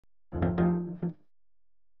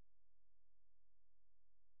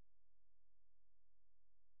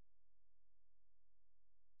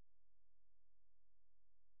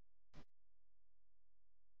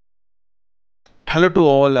Hello to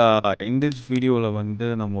all. In this video,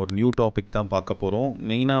 நம்ம ஒரு new topic தான் பார்க்க போகிறோம்.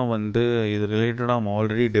 மெயினாக இது ரிலேட்டடாக நம்ம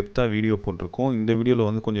ஆல்ரெடி டெப்த்தாக வீடியோ போட்டிருக்கோம். இந்த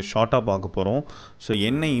வீடியோவில் கொஞ்சம் ஷார்ட்டாக பார்க்க போகிறோம். ஸோ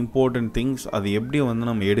என்ன இம்பார்ட்டன்ட் திங்ஸ் அது எப்படி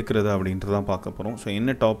நம்ம எடுக்கிறது அப்படின்ட்டு தான் பார்க்க போகிறோம். ஸோ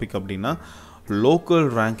என்ன டாபிக் அப்படின்னா லோக்கல்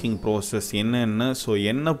ரேங்கிங் ப்ராசஸ் என்னென்ன, ஸோ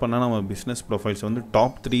என்ன பண்ணால் நம்ம பிஸ்னஸ் ப்ரொஃபைல்ஸ்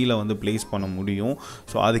டாப் 3ல் ப்ளேஸ் பண்ண முடியும்,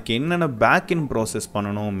 ஸோ அதுக்கு என்னென்ன பேக்இன் ப்ராசஸ்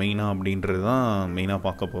பண்ணணும் மெயினாக அப்படின்றது தான் மெயினாக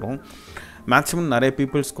பார்க்க போகிறோம். மேக்ஸிமம் நிறைய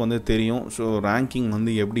பீப்புள்ஸ்க்கு தெரியும். ஸோ ரேங்கிங்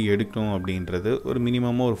எப்படி எடுக்கணும் அப்படின்றது ஒரு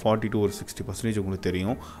மினிமமாக ஒரு 40 to 60% உங்களுக்கு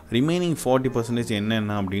தெரியும். ரிமைனிங் 40%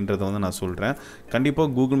 என்னென்ன அப்படின்றத நான் சொல்கிறேன். கண்டிப்பாக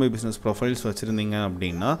கூகுள் மை பிஸ்னஸ் ப்ரொஃபைல்ஸ் வச்சுருந்தீங்க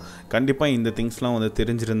அப்படின்னா கண்டிப்பாக இந்த திங்ஸ்லாம்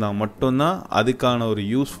தெரிஞ்சிருந்தால் மட்டும்தான் அதுக்கான ஒரு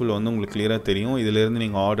யூஸ்ஃபுல் உங்களுக்கு கிளியராக தெரியும். இதிலேருந்து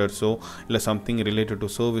நீங்கள் ஆர்டர்ஸோ இல்லை சம்திங் ரிலேட்டட்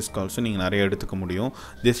டு சர்வீஸ் கால்ஸோ நீங்கள் நிறைய எடுத்துக்க முடியும்.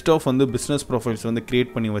 Just of business profiles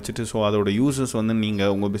create பண்ணி வச்சுட்டு ஸோ அதோட யூசஸ்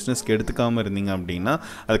நீங்கள் உங்கள் பிஸ்னஸ்க்கு எடுத்துக்காமல் இருந்தீங்க அப்படின்னா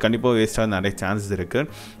அது கண்டிப்பாக வேஸ்ட்டாக நிறைய சான்சஸ் இருக்குது.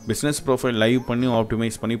 பிஸ்னஸ் ப்ரொஃபைல் லைவ் பண்ணி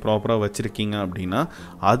ஆப்டிமைஸ் பண்ணி ப்ராப்பராக வச்சுருக்கீங்க அப்படின்னா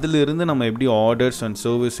அதிலிருந்து நம்ம எப்படி ஆர்டர்ஸ் அண்ட்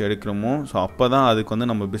சர்வீஸ் எடுக்கிறோமோ ஸோ அப்போ தான் அதுக்கு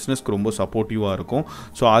நம்ம பிஸ்னஸ்க்கு ரொம்ப சப்போர்ட்டிவாக இருக்கும்.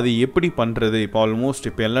 ஸோ அது எப்படி பண்ணுறது, இப்போ ஆல்மோஸ்ட்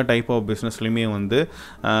இப்போ எல்லா டைப் ஆஃப் பிஸ்னஸ்லையுமே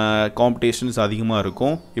காம்படிஷன்ஸ் அதிகமாக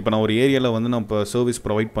இருக்கும். இப்போ நான் ஒரு ஏரியாவில் நான் இப்போ சர்வீஸ்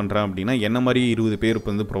ப்ரொவைட் பண்ணுறேன் அப்படின்னா என்ன மாதிரி 20 பேர்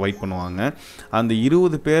ப்ரொவைட் பண்ணுவாங்க. அந்த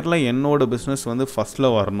 20 பேரில் என்னோட பிஸ்னஸ் ஃபஸ்ட்டில்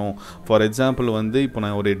வரணும். ஃபார் எக்ஸாம்பிள் இப்போ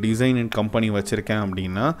நான் ஒரு டிசைனிங் கம்பெனி வச்சுருக்கேன்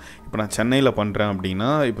அப்படின்னா, இப்போ நான் சென்னையில் பண்ணுறேன் அப்படின்னா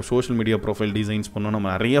இப்போ சோஷியல் மீடியா ப்ரொஃபைல் டிசைன்ஸ் பண்ணோம், நம்ம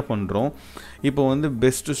நிறைய பண்ணுறோம். இப்போ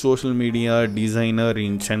பெஸ்ட்டு சோஷியல் மீடியா டிசைனர்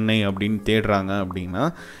இன் சென்னை அப்படின்னு தேடுறாங்க அப்படின்னா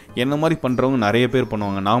என்ன மாதிரி பண்ணுறவங்க நிறைய பேர்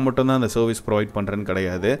பண்ணுவாங்க. நான் மட்டும்தான் அந்த சர்வீஸ் ப்ரொவைட் பண்ணுறேன்னு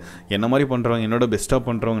கிடையாது. என்ன மாதிரி பண்ணுறவங்க, என்னோட பெஸ்ட்டாக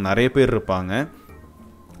பண்ணுறவங்க நிறைய பேர் இருப்பாங்க.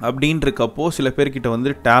 அப்படின்றக்கப்போ சில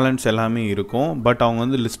பேர்கிட்ட டேலண்ட்ஸ் எல்லாமே இருக்கும், பட்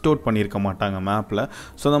அவங்க லிஸ்ட் அவுட் பண்ணியிருக்க மாட்டாங்க மேப்பில்.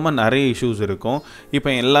 ஸோ அந்த மாதிரி நிறைய இஷ்யூஸ் இருக்கும். இப்போ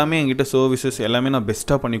எல்லாமே என்கிட்ட சர்வீசஸ் எல்லாமே நான்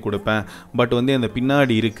பெஸ்ட்டாக பண்ணி கொடுப்பேன், பட் அந்த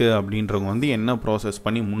பின்னாடி இருக்குது அப்படின்றவங்க என்ன ப்ராசஸ்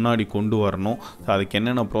பண்ணி முன்னாடி கொண்டு வரணும், ஸோ அதுக்கு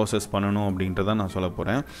என்னென்ன ப்ராசஸ் பண்ணணும் அப்படின்றத நான் சொல்ல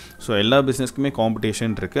போகிறேன். ஸோ எல்லா பிஸ்னஸ்க்குமே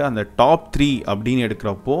காம்படிஷன் இருக்குது. அந்த டாப் 3 அப்படின்னு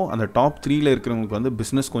எடுக்கிறப்போ அந்த டாப் 3ல் இருக்கிறவங்களுக்கு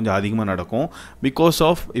பிஸ்னஸ் கொஞ்சம் அதிகமாக நடக்கும். பிகாஸ்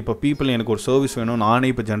ஆஃப் இப்போ பீப்புள் எனக்கு ஒரு சர்வீஸ் வேணும்,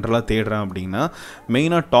 நானே இப்போ ஜென்ரலாக தேடுறேன் அப்படின்னா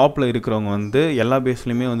மெயினாக டாப்பில் இருக்கிறவங்க எல்லா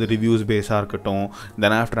பேஸ்லையுமே ரிவ்யூஸ் பேஸாக இருக்கட்டும்,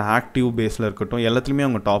 தென் ஆஃப்டர் ஆக்டிவ் பேஸில் இருக்கட்டும், எல்லாத்துலேயுமே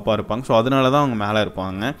அவங்க டாப்பாக இருப்பாங்க. ஸோ அதனால தான் அவங்க மேலே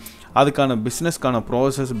இருப்பாங்க. அதுக்கான பிஸ்னஸ்க்கான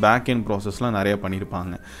ப்ராசஸ் பேக் எண்ட் ப்ராசஸ்லாம் நிறையா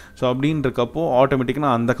பண்ணியிருப்பாங்க. ஸோ அப்படின்றக்கப்போ ஆட்டோமேட்டிக்காக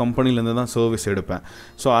நான் அந்த கம்பெனிலேருந்து தான் சர்வீஸ் எடுப்பேன்.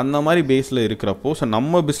 ஸோ அந்த மாதிரி பேஸில் இருக்கிறப்போ ஸோ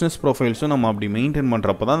நம்ம பிஸ்னஸ் ப்ரொஃபைல்ஸும் நம்ம அப்படி மெயின்டைன்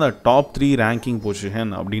பண்ணுறப்போ தான் அந்த டாப் 3 ரேங்கிங்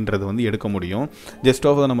பொசிஷன் அப்படின்றது எடுக்க முடியும். ஜஸ்ட்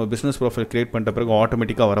ஆஃப் நம்ம பிஸ்னஸ் ப்ரொஃபைல் க்ரியேட் பண்ணுற பிறகு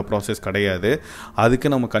ஆட்டோமேட்டிக்காக வர ப்ராசஸ் கிடையாது.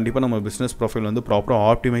 அதுக்கு நம்ம கண்டிப்பாக நம்ம பிஸ்னஸ் ப்ரொஃபைல் ப்ராப்பராக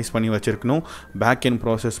ஆப்டிமைஸ் பண்ணி வச்சுருக்கணும், பேக் எண்ட்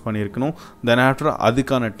ப்ராசஸ் பண்ணியிருக்கணும், தென் ஆஃப்டர்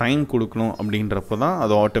அதுக்கான டைம் கொடுக்கணும். அப்படின்றப்போ தான்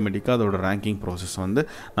அது ஆட்டோமேட்டிக்காக அதோட ரேங்கிங் ப்ராசஸ்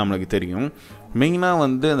நம்மளுக்கு தெரியும். மெயினாக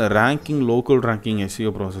அந்த ரேங்கிங் லோக்கல் ரேங்கிங் SEO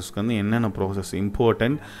ப்ராசஸ்க்கு என்னென்ன ப்ராசஸ்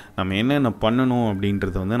இம்பார்ட்டன்ட், நம்ம என்னென்ன பண்ணணும்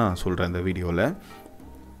அப்படின்றது நான் சொல்கிறேன் இந்த வீடியோவில்.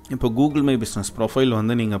 இப்போ கூகுள் மை பிஸ்னஸ் ப்ரொஃபைல்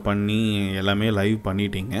நீங்கள் பண்ணி எல்லாமே லைவ்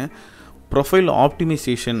பண்ணிட்டீங்க. ப்ரொஃபைல்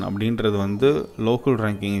ஆப்டிமைசேஷன் அப்படின்றது லோக்கல்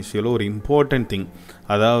ரேங்கிங் SEOவில் ஒரு இம்பார்ட்டன்ட் திங்.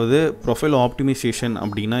 அதாவது ப்ரொஃபைல் ஆப்டிமைசேஷன்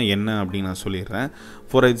அப்படின்னா என்ன அப்படின்னு நான் சொல்லிடுறேன்.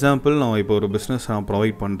 ஃபார் எக்ஸாம்பிள் நான் இப்போ ஒரு பிஸ்னஸ் நான்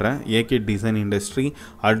ப்ரொவைட் பண்ணுறேன். AK design industry,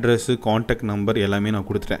 address, contact number எல்லாமே நான்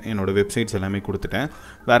கொடுத்துட்டேன், என்னோடய வெப்சைட்ஸ் எல்லாமே கொடுத்துட்டேன்,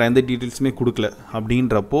 வேறு எந்த டீட்டெயில்ஸுமே கொடுக்கல.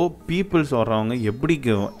 அப்படின்றப்போ பீப்புள்ஸ் வர்றவங்க எப்படி,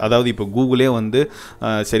 அதாவது இப்போ கூகுளே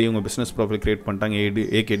சரி உங்கள் பிஸ்னஸ் ப்ரொஃபைல் க்ரியேட் பண்ணிட்டாங்க,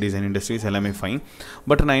 AK டிசைன் இண்டஸ்ட்ரீஸ் எல்லாமே ஃபைன்,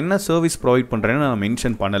 பட் நான் என்ன சர்வீஸ் ப்ரொவைட் பண்ணுறேன்னு நான்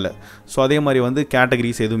மென்ஷன் பண்ணலை. ஸோ அதே மாதிரி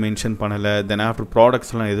கேட்டகரிஸ் எதுவும் மென்ஷன் பண்ணலை, தென் ஆஃப்டர்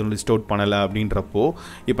ப்ராடக்ட்ஸ்லாம் எதுவும் லிஸ்ட் அவுட் பண்ணலை. அப்படின்றப்போ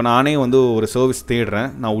இப்போ நானே ஒரு சர்வீஸ்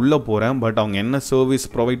தேடுறேன், நான் உள்ளே போகிறேன், பட் அவங்க என்ன சர்வீஸ்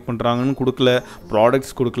ப்ரொவைட் பண்ணுறாங்கன்னு கொடுக்கல,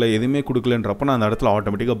 ப்ராடக்ட்ஸ் கொடுக்கல, எதுவுமே கொடுக்கலன்றப்போ நான் அந்த இடத்துல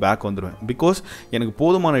ஆட்டோமேட்டிக்காக பேக் வந்துடுவேன். பிகாஸ் எனக்கு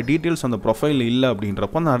போதுமான டீட்டெயில்ஸ் அந்த ப்ரொஃபைல் இல்லை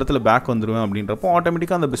அப்படின்றப்போ அந்த இடத்துல பேக் வந்துடுவேன். அப்படின்றப்போ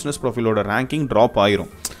ஆட்டோமேட்டிக்காக அந்த பிஸ்னஸ் ப்ரொஃபைலோட ரேங்கிங் ட்ராப்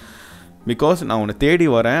ஆயிரும். பிகாஸ் நான் ஒன்று தேடி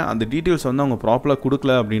வரேன், அந்த டீட்டெயில்ஸ் அவங்க ப்ராப்பராக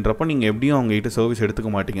கொடுக்கல அப்படின்றப்போ நீங்கள் எப்படியும் அவங்ககிட்ட சர்வீஸ்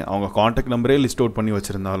எடுத்துக்க மாட்டீங்க, அவங்க காண்டாக்ட் நம்பரே லிஸ்ட் அவுட் பண்ணி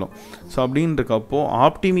வச்சுருந்தாலும். ஸோ அப்படின்றக்கப்போ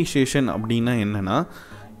ஆப்டிமைசேஷன் அப்படின்னா என்னென்னா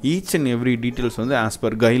each and every details as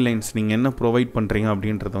per guidelines நீங்கள் என்ன ப்ரொவைட் பண்ணுறீங்க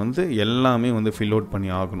அப்படின்றத எல்லாமே ஃபில் அவுட் பண்ணி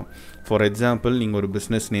ஆகணும். ஃபார் எக்ஸாம்பிள் நீங்கள் ஒரு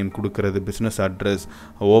பிஸ்னஸ் நேம் கொடுக்கறது, பிஸ்னஸ் அட்ரஸ்,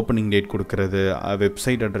 ஓப்பனிங் டேட் கொடுக்கறது,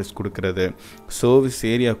 வெப்சைட் அட்ரஸ் கொடுக்கறது, சர்வீஸ்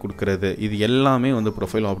ஏரியா கொடுக்கறது, இது எல்லாமே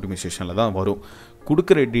ப்ரொஃபைல் ஆப்டிமைசேஷனில் தான் வரும்.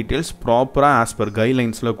 கொடுக்குற டீட்டெயில்ஸ் ப்ராப்பராக ஆஸ் பர்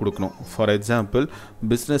கைட்லைன்ஸில் கொடுக்கணும். For example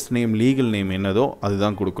business name, legal name என்னதோ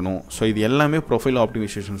அதுதான் கொடுக்கணும். ஸோ இது எல்லாமே ப்ரொஃபைல்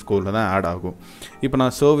ஆப்டிமைசேஷன் ஸ்கோரில் தான் ஆட் ஆகும். இப்போ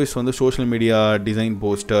நான் service social media design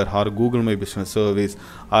poster, R Google my business service,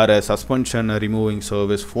 R suspension removing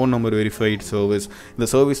service, phone number verified service, இந்த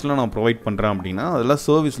சர்வீஸ்லாம் நான் ப்ரொவைட் பண்ணுறேன் அப்படின்னா அதெல்லாம்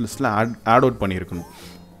சர்வீஸ் லிஸ்ட்டில் ஆட் அவுட் பண்ணியிருக்கணும்.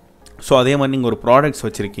 ஸோ அதே மாதிரி நீங்கள் ஒரு ப்ராடக்ட்ஸ்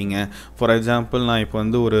வச்சுருக்கீங்க. ஃபார் எக்ஸாம்பிள் நான் இப்போ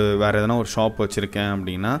வந்து வேறு எதனா ஒரு ஷாப் வச்சுருக்கேன்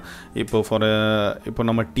அப்படின்னா, இப்போ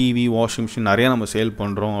நம்ம டிவி, வாஷிங் மிஷின் நிறையா நம்ம சேல்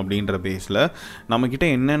பண்ணுறோம் அப்படின்ற பேஸில் நம்மக்கிட்ட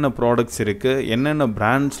என்னென்ன ப்ராடக்ட்ஸ் இருக்குது, என்னென்ன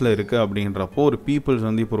பிராண்ட்ஸில் இருக்குது அப்படின்றப்போ ஒரு பீப்புள்ஸ்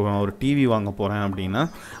வந்து இப்போ ஒரு டிவி வாங்க போகிறேன் அப்படின்னா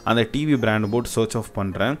அந்த டிவி பிராண்ட் போட்டு சர்ச் ஆஃப்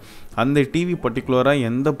பண்ணுறேன். அந்த டிவி பர்டிகுலராக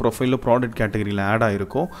எந்த ப்ரொஃபைலில் ப்ராடக்ட் கேட்டகரியில் ஆட்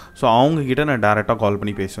ஆகிருக்கோ ஸோ அவங்கக்கிட்ட நான் டேரெக்டாக கால்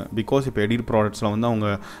பண்ணி பேசுவேன். பிகாஸ் இப்போ எடிட் ப்ராடக்ட்ஸில் வந்து அவங்க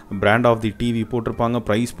பிராண்ட் ஆஃப் தி டிவி போட்டிருப்பாங்க,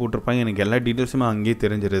 ப்ரைஸ் போட்டிருப்பாங்க, எனக்கு எல்லா டீட்டெயில்ஸுமே அங்கேயே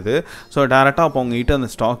தெரிஞ்சிருது. ஸோ டேரெக்டாக அப்போ உங்ககிட்ட அந்த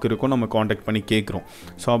ஸ்டாக் இருக்கும், நம்ம காண்டாக்ட் பண்ணி கேட்குறோம்.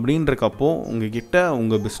 ஸோ அப்படின்றக்கப்போ உங்ககிட்ட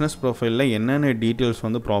உங்கள் பிஸ்னஸ் ப்ரொஃபைலில் என்னென்ன டீட்டெயில்ஸ்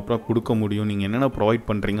வந்து ப்ராப்பராக கொடுக்க முடியும், நீங்கள் என்னென்ன ப்ரொவைட்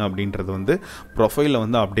பண்ணுறீங்க அப்படின்றது வந்து ப்ரொஃபைலில்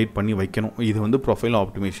வந்து அப்டேட் பண்ணி வைக்கணும். இது வந்து ப்ரொஃபைல்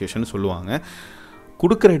ஆப்டிமைசேஷன் சொல்லுவாங்க.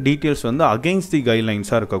 கொடுக்குற டீட்டெயில்ஸ் வந்து அகெயின்ஸ்ட் தி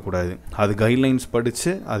கைட்லைன்ஸாக இருக்கக்கூடாது. அது கைட்லைன்ஸ்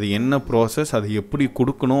படித்து அது என்ன ப்ராசஸ், அது எப்படி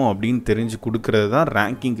கொடுக்கணும் அப்படின்னு தெரிஞ்சு கொடுக்குறது தான்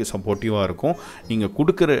ரேங்கிங்க்கு சப்போர்ட்டிவாக இருக்கும். நீங்கள்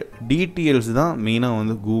கொடுக்குற டீட்டெயில்ஸ் தான் மெயினாக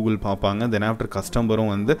வந்து கூகுள் பார்ப்பாங்க. தென் ஆஃப்டர்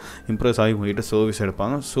கஸ்டமரும் வந்து இம்ப்ரெஸ் ஆகி உங்கள்கிட்ட சர்வீஸ்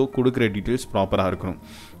எடுப்பாங்க. ஸோ கொடுக்குற டீட்டெயில்ஸ் ப்ராப்பராக இருக்கணும்.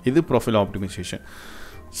 இது ப்ரொஃபைல் ஆப்டிமைசேஷன்.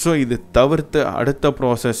 ஸோ இது தவிர்த்து அடுத்த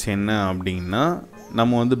ப்ராசஸ் என்ன அப்படின்னா,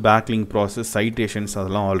 நம்ம வந்து பேக்லிங்க் ப்ராசஸ், சைட்டேஷன்ஸ்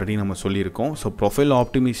அதெல்லாம் ஆல்ரெடி நம்ம சொல்லியிருக்கோம். ஸோ ப்ரொஃபைல்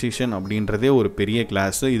ஆப்டிமைசேஷன் அப்படின்றதே ஒரு பெரிய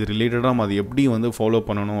கிளாஸு. இது ரிலேட்டடாக நம்ம அது எப்படி வந்து ஃபாலோ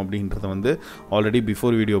பண்ணணும் அப்படின்றத வந்து ஆல்ரெடி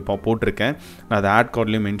பிஃபோர் வீடியோ போட்டிருக்கேன். நான் அதை ஆட்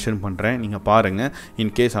கார்ட்லேயும் மென்ஷன் பண்ணுறேன், நீங்கள் பாருங்கள்.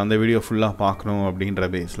 இன்கேஸ் அந்த வீடியோ ஃபுல்லாக பார்க்கணும் அப்படின்ற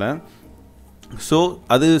பேஸில். ஸோ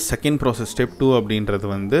அது செகண்ட் ப்ராசஸ். ஸ்டெப் 2 அப்படின்றது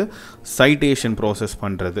வந்து சைட்டேஷன் ப்ராசஸ்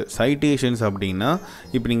பண்ணுறது. சைட்டேஷன்ஸ் அப்படின்னா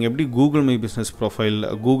இப்போ நீங்கள் எப்படி Google my business profile,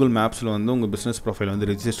 Google மேப்ஸில் வந்து உங்கள் பிஸ்னஸ் ப்ரொஃபைல் வந்து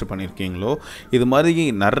ரிஜிஸ்டர் பண்ணியிருக்கீங்களோ, இது மாதிரி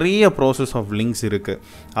நிறைய ப்ராசஸ் ஆஃப் லிங்க்ஸ் இருக்குது.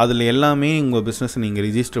 அதில் எல்லாமே உங்கள் பிஸ்னஸ் நீங்கள்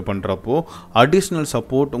ரிஜிஸ்டர் பண்ணுறப்போ அடிஷ்னல்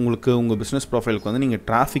சப்போர்ட் உங்களுக்கு உங்கள் பிஸ்னஸ் ப்ரொஃபைலுக்கு வந்து நீங்கள்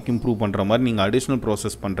டிராஃபிக் இம்ப்ரூவ் பண்ணுற மாதிரி நீங்கள் அடிஷ்னல்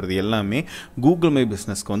ப்ராசஸ் பண்ணுறது எல்லாமே கூகுள் மை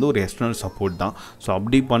பிஸ்னஸ்க்கு வந்து ஒரு எக்ஸ்டர்னல் சப்போர்ட் தான். ஸோ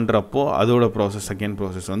அப்படி பண்ணுறப்போ அதோட ப்ராசஸ் செகண்ட்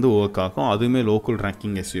ப்ராசஸ் வந்து ஒர்க் ஆகும். அதுவுமே லோக்கல்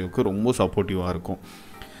ரேங்கிங் எஸ்இஓக்கு ரொம்ப சப்போர்ட்டிவாக இருக்கும்.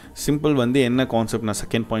 சிம்பிள் வந்து என்ன கான்செப்ட் நான்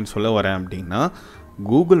செகண்ட் பாயிண்ட் சொல்ல வரேன் அப்படின்னா,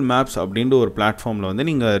 கூகுள் மேப்ஸ் அப்படின்ற ஒரு பிளாட்ஃபார்மில் வந்து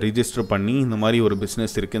நீங்கள் ரிஜிஸ்டர் பண்ணி இந்த மாதிரி ஒரு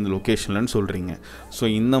பிஸ்னஸ் இருக்குது இந்த லொக்கேஷன்லன்னு சொல்கிறீங்க. ஸோ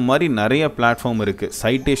இந்த மாதிரி நிறைய பிளாட்ஃபார்ம் இருக்குது.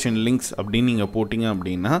 சைட்டேஷன் லிங்க்ஸ் அப்படின்னு நீங்கள் போட்டிங்க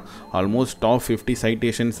அப்படின்னா ஆல்மோஸ்ட் டாப் 50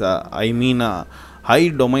 சைட்டேஷன்ஸ், ஐ மீன் ஹை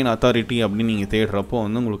டொமைன் அத்தாரிட்டி அப்படின்னு நீங்கள் தேடுறப்போ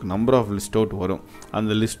வந்து உங்களுக்கு நம்பர் ஆஃப் லிஸ்ட் அவுட் வரும்.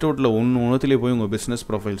 அந்த லிஸ்ட் அவுட்டில் ஒன்றுத்துலேயே போய் உங்கள் பிஸ்னஸ்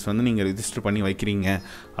ப்ரொஃபைல்ஸ் வந்து நீங்கள் ரிஜிஸ்டர் பண்ணி வைக்கிறீங்க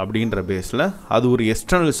அப்படின்ற பேஸில் அது ஒரு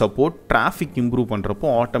எக்ஸ்டர்னல் சப்போர்ட். டிராஃபிக் இம்ப்ரூவ் பண்ணுறப்போ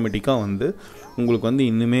ஆட்டோமேட்டிக்காக வந்து உங்களுக்கு வந்து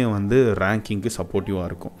இன்னுமே வந்து ரேங்கிங்க்கு சப்போர்ட்டிவாக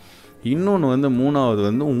இருக்கும். இன்னொன்று வந்து மூணாவது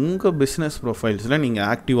வந்து உங்கள் பிஸ்னஸ் ப்ரொஃபைல்ஸில் நீங்கள்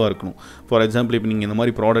ஆக்டிவாக இருக்கணும். ஃபார் எக்ஸாம்பிள் இப்போ நீங்கள் இந்த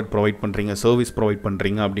மாதிரி ப்ராடக்ட் ப்ரொவைட் பண்ணுறீங்க, சர்வீஸ் ப்ரொவைட்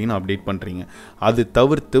பண்ணுறீங்க அப்படின்னு அப்டேட் பண்ணுறீங்க. அது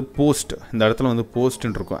தவிர்த்து போஸ்ட், இந்த இடத்துல வந்து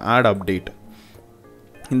போஸ்ட்டுன்னு இருக்கும், ஆட் அப்டேட்.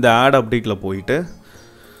 இந்த ஆட் அப்டேட்டில் போயிட்டு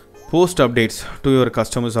post updates to your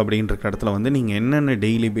customers அப்படின்ற இடத்துல வந்து நீங்கள் என்னென்ன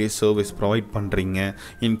டெய்லி பேஸ் சர்வீஸ் ப்ரொவைட் பண்ணுறீங்க,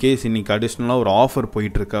 இன்கேஸ் இன்றைக்கி அடிஷ்னலாக ஒரு ஆஃபர்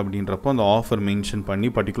போயிட்டுருக்கு அப்படின்றப்போ அந்த ஆஃபர் மென்ஷன் பண்ணி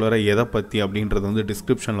பர்டிகுலராக எதை பற்றி அப்படின்றது வந்து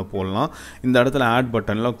டிஸ்கிரிப்ஷனில் போடலாம். இந்த இடத்துல ஆட்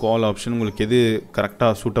பட்டனில் கால் ஆப்ஷன் உங்களுக்கு எது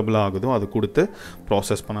கரெக்டாக சூட்டபுளாக ஆகுதோ அது கொடுத்து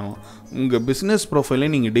ப்ராசஸ் பண்ணலாம். உங்கள் பிஸ்னஸ் ப்ரொஃபைலே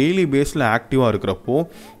நீங்கள் டெய்லி பேஸில் ஆக்டிவாக இருக்கிறப்போ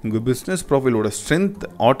உங்கள் பிஸ்னஸ் ப்ரொஃபைலோட ஸ்ட்ரென்த்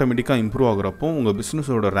ஆட்டோமேட்டிக்காக இம்ப்ரூவ் ஆகுறப்போ உங்கள்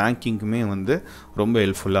பிஸ்னஸோட ரேங்கிங்குமே வந்து ரொம்ப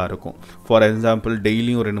ஹெல்ப்ஃபுல்லாக இருக்கும். ஃபார் எக்ஸாம்பிள்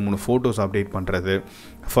டெய்லியும் 2-3 ஃபோட்டோஸ் அப்டேட் பண்ணுறது.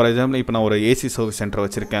 ஃபார் எக்ஸாம்பிள் இப்போ நான் ஒரு ஏசி சர்வீஸ் சென்டர்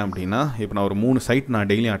வச்சுருக்கேன் அப்படின்னா, இப்போ நான் ஒரு 3 சைட் நான்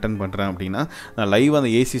டெய்லி அட்டன் பண்ணுறேன் அப்படின்னா, நான் லைவ் அந்த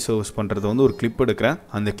ஏசி சர்வீஸ் பண்ணுறது வந்து ஒரு கிளிப் எடுக்கிறேன்,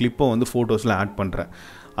 அந்த கிளிப்பை வந்து ஃபோட்டோஸில் ஆட் பண்ணுறேன்.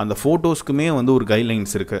 அந்த ஃபோட்டோஸ்க்குமே வந்து ஒரு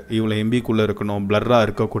கைட்லைன்ஸ் இருக்குது, இவ்வளோ எம்பிக்குள்ளே இருக்கணும், பிளர்ராக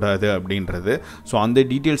இருக்கக்கூடாது அப்படின்றது. ஸோ அந்த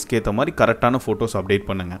டீட்டெயில்ஸ்க்கு ஏற்ற மாதிரி கரெக்டான ஃபோட்டோஸ் அப்டேட்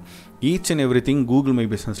பண்ணுங்கள். Each and every thing Google my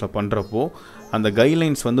பிஸ்னஸில் பண்ணுறப்போ அந்த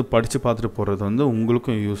கைட்லைன்ஸ் வந்து படித்து பார்த்துட்டு போகிறது வந்து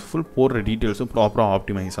உங்களுக்கும் யூஸ்ஃபுல், போடுற டீட்டெயில்ஸும் ப்ராப்பராக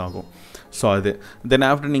ஆப்டிமைஸ் ஆகும். ஸோ அது தென்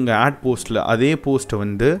ஆஃப்டர் நீங்கள் ஆட் போஸ்ட்டில் அதே போஸ்ட்டை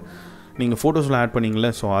வந்து நீங்கள் ஃபோட்டோஸில் ஆட் பண்ணிங்களே,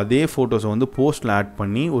 ஸோ அதே ஃபோட்டோஸை வந்து போஸ்ட்டில் ஆட்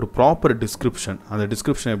பண்ணி ஒரு ப்ராப்பர் டிஸ்கிரிப்ஷன். அந்த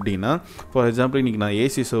டிஸ்கிரிப்ஷன் எப்படின்னா, ஃபார் எக்ஸாம்பிள் இன்றைக்கி நான்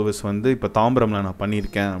ஏசி சர்வீஸ் வந்து இப்போ தாம்பரமில் நான்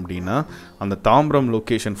பண்ணியிருக்கேன் அப்படின்னா அந்த தாம்பரம்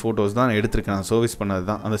லொக்கேஷன் ஃபோட்டோஸ் தான் நான் எடுத்திருக்கேன், நான் சர்வீஸ் பண்ணது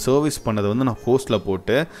தான். அந்த சர்வீஸ் பண்ணதை வந்து நான் போஸ்ட்டில்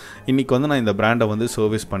போட்டு இன்றைக்கி வந்து நான் இந்த பிராண்டை வந்து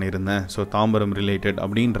சர்வீஸ் பண்ணியிருந்தேன், ஸோ தாம்பரம் ரிலேட்டட்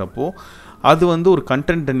அப்படின்றப்போ அது வந்து ஒரு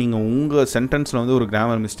கண்டென்ட்டை நீங்கள் உங்கள் சென்டென்ஸில் வந்து ஒரு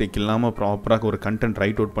கிராமர் மிஸ்டேக் இல்லாமல் ப்ராப்பராக ஒரு கண்டென்ட்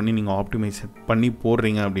ரைட் அவுட் பண்ணி நீங்கள் ஆப்டிமைஸ் பண்ணி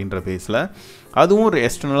போடுறீங்க அப்படின்ற பேஸில் அதுவும் ஒரு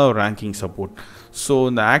எக்ஸ்டர்னலாக ஒரு ரேங்கிங் சப்போர்ட். ஸோ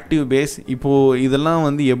இந்த ஆக்டிவ் பேஸ் இப்போது இதெல்லாம்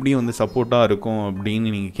வந்து எப்படி வந்து சப்போர்ட்டாக இருக்கும்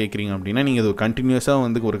அப்படின்னு நீங்கள் கேட்குறீங்க அப்படின்னா, நீங்கள் இது கண்டினியூஸாக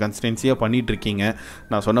வந்து ஒரு கன்சிஸ்டன்சியாக பண்ணிகிட்ருக்கீங்க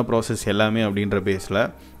நான் சொன்ன ப்ராசஸ் எல்லாமே அப்படின்ற பேஸில்.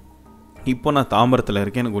 இப்போ நான் தாம்பரத்தில்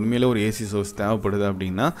இருக்கேன், எனக்கு உண்மையிலே ஒரு ஏசி சர்வீஸ் தேவைப்படுது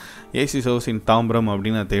அப்படின்னா ஏசி சர்வீஸ் இன் தாம்பரம்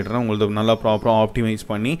அப்படின்னு நான் தேடுறேன். உங்களுக்கு நல்லா ப்ராப்பராக ஆப்டிமைஸ்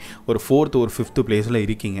பண்ணி ஒரு 4th or 5th பிளேஸில்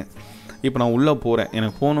இருக்கீங்க. இப்போ நான் உள்ளே போகிறேன்,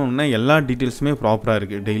 எனக்கு போனோன்னா எல்லா டீட்டெயில்ஸுமே ப்ராப்பராக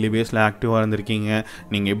இருக்குது. டெய்லி பேஸில் ஆக்டிவாக இருந்திருக்கீங்க,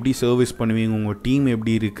 நீங்கள் எப்படி சர்வீஸ் பண்ணுவீங்க, உங்கள் டீம்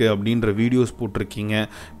எப்படி இருக்குது அப்படின்ற வீடியோஸ் போட்டிருக்கீங்க.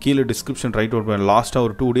 கீழே டிஸ்கிரிப்ஷன் ரைட் அவுட் பண்ண லாஸ்ட்டாக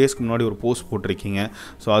ஒரு 2 டேஸ்க்கு முன்னாடி ஒரு போஸ்ட் போட்டிருக்கீங்க.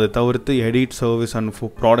 ஸோ அதை தவிர்த்து எடிட் சர்வீஸ் அண்ட்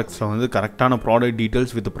ப்ராடக்ட்ஸில் வந்து கரெக்டான ப்ராடக்ட்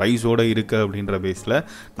டீட்டெயில்ஸ் வித் ப்ரைஸோடு இருக்குது அப்படின்ற பேஸில்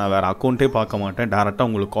நான் வேறு அக்கௌண்ட்டே பார்க்க மாட்டேன், டேரெக்டாக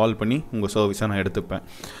உங்களுக்கு கால் பண்ணி உங்கள் சர்வீஸை நான் எடுத்துப்பேன்.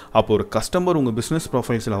 அப்போ ஒரு கஸ்டமர் உங்கள் பிஸ்னஸ்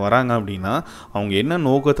ப்ரொஃபைல்ஸில் வராங்க அப்படின்னா அவங்க என்ன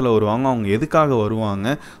நோக்கத்தில் வருவாங்க, அவங்க எதுக்காக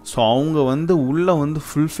வருவாங்க, ஸோ அவங்க வந்து உள்ளே வந்து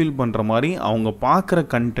ஃபுல்ஃபில் பண்ணுற மாதிரி அவங்க பார்க்குற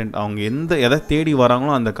கண்டென்ட், அவங்க எதை தேடி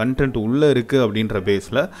வராங்களோ அந்த கண்டென்ட் உள்ளே இருக்குது அப்படின்ற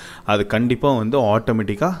பேஸில் அது கண்டிப்பாக வந்து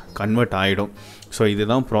ஆட்டோமேட்டிக்காக கன்வெர்ட் ஆகிடும். ஸோ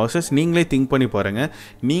இதுதான் ப்ராசஸ். நீங்களே திங்க் பண்ணி பாருங்கள்,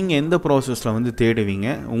 நீங்கள் எந்த ப்ராசஸில் வந்து தேடுவீங்க,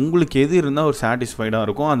 உங்களுக்கு எது இருந்தால் ஒரு சாட்டிஸ்ஃபைடாக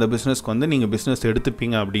இருக்கும், அந்த பிஸ்னஸ்க்கு வந்து நீங்கள் பிஸ்னஸ்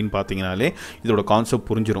எடுத்துப்பீங்க அப்படின்னு பார்த்தீங்கனாலே இதோட கான்செப்ட்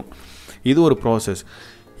புரிஞ்சிடும். இது ஒரு ப்ராசஸ்.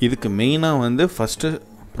 இதுக்கு மெயினாக வந்து ஃபஸ்ட்டு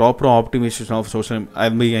ப்ராப்பராக optimisation of social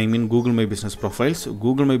I mean Google my business profiles.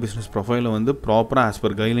 Google my business ப்ரொஃபைலை வந்து ப்ராப்பராக ஆஸ்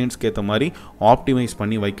பர் கைட்லைன்ஸ்க்கு ஏற்ற மாதிரி ஆப்டிமைஸ்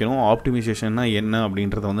பண்ணி வைக்கணும். ஆப்டிமைசேஷன்னா என்ன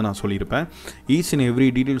அப்படின்றத வந்து நான் சொல்லியிருப்பேன். ஈச் அண்ட் எவ்ரி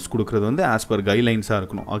டீட்டெயில்ஸ் கொடுக்குறது வந்து ஆஸ் பர் கைட்லைன்ஸாக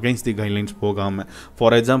இருக்கணும், அகைன்ஸ்ட் தி கைட்லைன்ஸ் போகாமல்.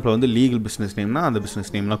 ஃபார் எக்ஸாம்பிள் வந்து லீகல் பிஸ்னஸ் நேம்னா அந்த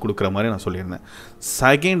பிஸ்னஸ் நேம்லாம் கொடுக்குற மாதிரி நான் சொல்லியிருந்தேன்.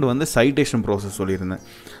 செகண்ட் வந்து சைட்டேஷன் ப்ராசஸ் சொல்லியிருந்தேன்,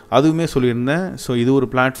 அதுவுமே சொல்லியிருந்தேன். ஸோ இது ஒரு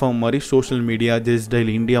பிளாட்ஃபார்ம் மாதிரி social media, just dial,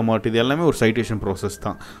 India மார்ட், இது எல்லாமே ஒரு சைட்டேஷன் ப்ராசஸ்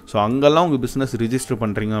தான். ஸோ அங்கெல்லாம் உங்கள் பிஸ்னஸ் ரிஜிஸ்டர்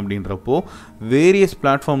பண்ணுறீங்க அப்படின்றப்போ வேரியஸ்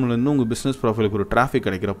பிளாட்ஃபார்ம்லேருந்து உங்கள் பிஸ்னஸ் ப்ரொஃபைலுக்கு ஒரு டிராஃபிக்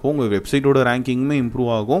கிடைக்கிறப்போ உங்கள் வெப்சைட்டோட ரேங்கிங்குமே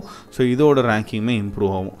இம்ப்ரூவ் ஆகும். ஸோ இதோட ரேங்கிங்குமே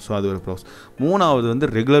இம்ப்ரூவ் ஆகும். ஸோ அது ஒரு ப்ராசஸ். மூணாவது வந்து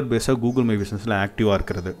ரெகுலர் பேஸாக கூகுள் மை பிஸ்னஸில் ஆக்டிவாக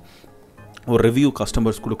இருக்கிறது. ஒரு ரிவ்யூ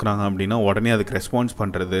கஸ்டமர்ஸ் கொடுக்குறாங்க அப்படின்னா உடனே அதுக்கு ரெஸ்பான்ஸ்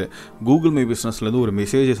பண்ணுறது, கூகுள் மை பிஸ்னஸ்லேருந்து ஒரு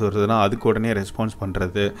மெசேஜஸ் வருதுன்னா அதுக்கு உடனே ரெஸ்பான்ஸ்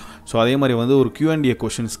பண்ணுறது. ஸோ அதே மாதிரி வந்து ஒரு Q&A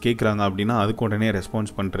கொஷின்ஸ் கேட்குறாங்க அப்படின்னா அதுக்கு உடனே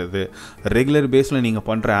ரெஸ்பான்ஸ் பண்ணுறது. ரெகுலர் பேஸில் நீங்கள்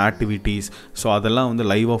பண்ணுற ஆக்டிவிட்டீஸ், ஸோ அதெல்லாம் வந்து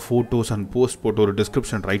லைவாக ஃபோட்டோஸ் அண்ட் போஸ்ட் போட்டு ஒரு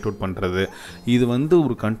டிஸ்கிரிப்ஷன் ரைட் அவுட் பண்ணுறது. இது வந்து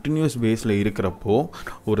ஒரு கண்டினியூஸ் பேஸில் இருக்கிறப்போ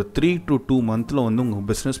ஒரு 3 to 2 மந்தில் வந்து உங்கள்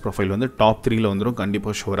பிஸ்னஸ் ப்ரொஃபைல் வந்து டாப் 3ல் வந்துடும்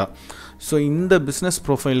கண்டிப்பாக ஷூராக. ஸோ இந்த பிஸ்னஸ்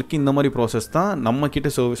ப்ரொஃபைலுக்கு இந்த மாதிரி ப்ராசஸ் தான் நம்மக்கிட்ட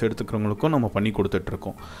சர்வீஸ் எடுத்துக்கிறவங்களுக்கும் நம்ம பண்ணி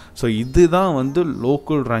கொடுத்துட்ருக்கோம். ஸோ இதுதான் வந்து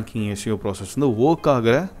லோக்கல் ரேங்கிங் SEO ப்ராசஸ் வந்து ஒர்க்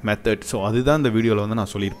ஆகிற மெத்தட். ஸோ அதுதான் இந்த வீடியோவில் வந்து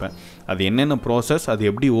நான் சொல்லியிருப்பேன். அது என்னென்ன ப்ராசஸ், அது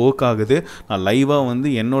எப்படி ஒர்க் ஆகுது, நான் லைவாக வந்து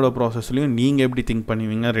என்னோடய ப்ராசஸ்லையும் நீங்கள் எப்படி திங்க்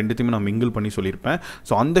பண்ணுவீங்க ரெண்டுத்தையுமே நான் மிங்கிள் பண்ணி சொல்லியிருப்பேன்.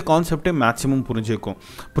 ஸோ அந்த கான்செப்டே மேக்ஸிமம்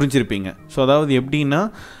புரிஞ்சிருப்பீங்க. ஸோ அதாவது எப்படின்னா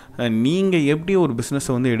நீங்கள் எப்படி ஒரு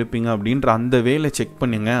பிஸ்னஸை வந்து எடுப்பீங்க அப்படின்ற அந்த வேலை செக்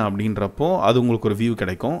பண்ணுங்க அப்படின்றப்போ அது உங்களுக்கு ஒரு வியூ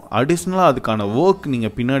கிடைக்கும். அடிஷ்னலாக அதுக்கான ஒர்க்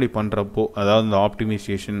நீங்கள் பின்னாடி பண்ணுறப்போ, அதாவது இந்த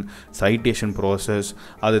ஆப்டிமைசேஷன், சைட்டேஷன் ப்ராசஸ்,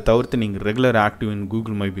 அதை தவிர்த்து நீங்கள் regular active in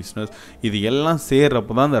Google my business, இது எல்லாம்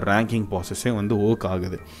சேர்றப்போ தான் இந்த ரேங்கிங் ப்ராசஸே வந்து ஒர்க்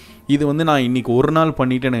ஆகுது. இது வந்து நான் இன்றைக்கி ஒரு நாள்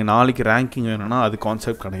பண்ணிவிட்டு எனக்கு நாளைக்கு ரேங்கிங் வேணும்னா அது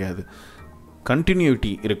கான்செப்ட் கிடையாது. கண்டினியூட்டி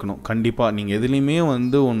இருக்கணும். கண்டிப்பாக நீங்கள் எதுலேயுமே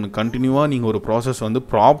வந்து ஒன்று கண்டினியூவாக நீங்கள் ஒரு ப்ராசஸ் வந்து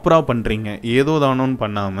ப்ராப்பராக பண்ணுறீங்க, ஏதோ தானோன்னு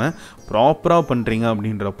பண்ணாமல் ப்ராப்பராக பண்ணுறீங்க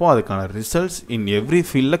அப்படின்றப்போ அதுக்கான ரிசல்ட்ஸ் இன் எவ்ரி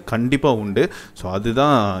ஃபீல்டில் கண்டிப்பாக உண்டு. ஸோ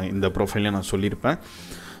அதுதான் இந்த ப்ரொஃபைலில் நான் சொல்லியிருப்பேன்.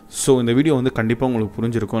 ஸோ இந்த வீடியோ வந்து கண்டிப்பாக உங்களுக்கு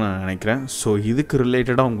புரிஞ்சிருக்கும்னு நான் நினைக்கிறேன். ஸோ இதுக்கு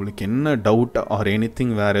ரிலேட்டடாக உங்களுக்கு என்ன டவுட் ஆர்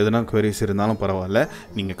எனிதிங் வேறு எதுனா குவரிஸ் இருந்தாலும் பரவாயில்ல,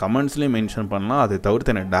 நீங்கள் கமெண்ட்ஸ்லேயே மென்ஷன் பண்ணலாம். அதை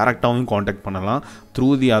தவிர்த்து என்னை டேரெக்டாகவும் காண்டாக்ட் பண்ணலாம் through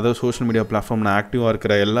the other social media platform. நான் ஆக்டிவாக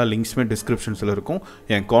இருக்கிற எல்லா லிங்க்ஸுமே டிஸ்கிரிப்ஷன்ஸில் இருக்கும்,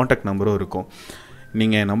 என் காண்டாக்ட் நம்பரும் இருக்கும்.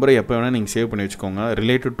 நீங்கள் என் நம்பரை எப்போ வேணால் நீங்கள் சேவ் பண்ணி வச்சுக்கோங்க.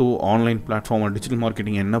 Related to online platform and digital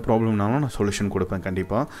marketing என்ன ப்ராப்ளம்னாலும் நான் சொல்யூஷன் கொடுப்பேன்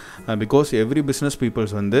கண்டிப்பாக. பிகாஸ் எவ்ரி பிஸ்னஸ்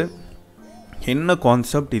பீப்புள்ஸ் வந்து என்ன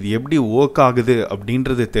கான்செப்ட், இது எப்படி ஒர்க் ஆகுது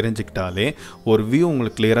அப்படின்றது தெரிஞ்சுக்கிட்டாலே ஒரு வியூ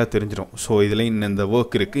உங்களுக்கு கிளியராக தெரிஞ்சிடும். ஸோ இதில் இந்த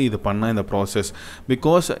ஒர்க் இருக்குது, இது பண்ணால் இந்த ப்ராசஸ்,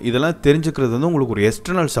 பிகாஸ் இதெல்லாம் தெரிஞ்சுக்கிறது வந்து உங்களுக்கு ஒரு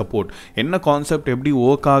எக்ஸ்டர்னல் சப்போர்ட். என்ன கான்செப்ட் எப்படி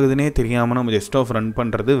ஒர்க் ஆகுதுன்னே தெரியாமல் நம்ம ஜஸ்ட் ஆஃப் ரன்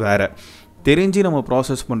பண்ணுறது வேறு, தெரிஞ்சு நம்ம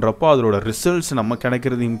ப்ராசஸ் பண்ணுறப்போ அதோட ரிசல்ட்ஸ் நம்ம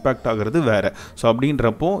கிடைக்கிறது, இம்பேக்ட் ஆகிறது வேறு. ஸோ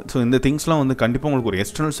அப்படின்றப்போ இந்த திங்ஸ்லாம் வந்து கண்டிப்பாக உங்களுக்கு ஒரு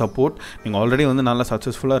எக்ஸ்டர்னல் சப்போர்ட். நீங்கள் ஆல்ரெடி வந்து நல்லா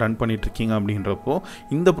சக்ஸஸ்ஃபுல்லாக ரன் பண்ணிகிட்ருக்கீங்க அப்படின்றப்போ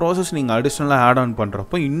இந்த ப்ராசஸ் நீங்கள் அடிஷ்னலாக ஆட் ஆன்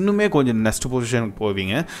பண்ணுறப்போ இன்னுமே கொஞ்சம் நெக்ஸ்ட் பொசிஷனுக்கு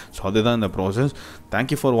போவீங்க. ஸோ அதுதான் இந்த ப்ராசஸ்.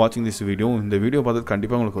 தேங்க்யூ ஃபார் வாட்சிங் திஸ் வீடியோ. இந்த வீடியோ பார்த்து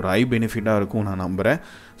கண்டிப்பாக உங்களுக்கு ஒரு பெனிஃபிட்டாக இருக்கும் நான் நம்புகிறேன்.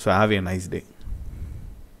 So have a nice day.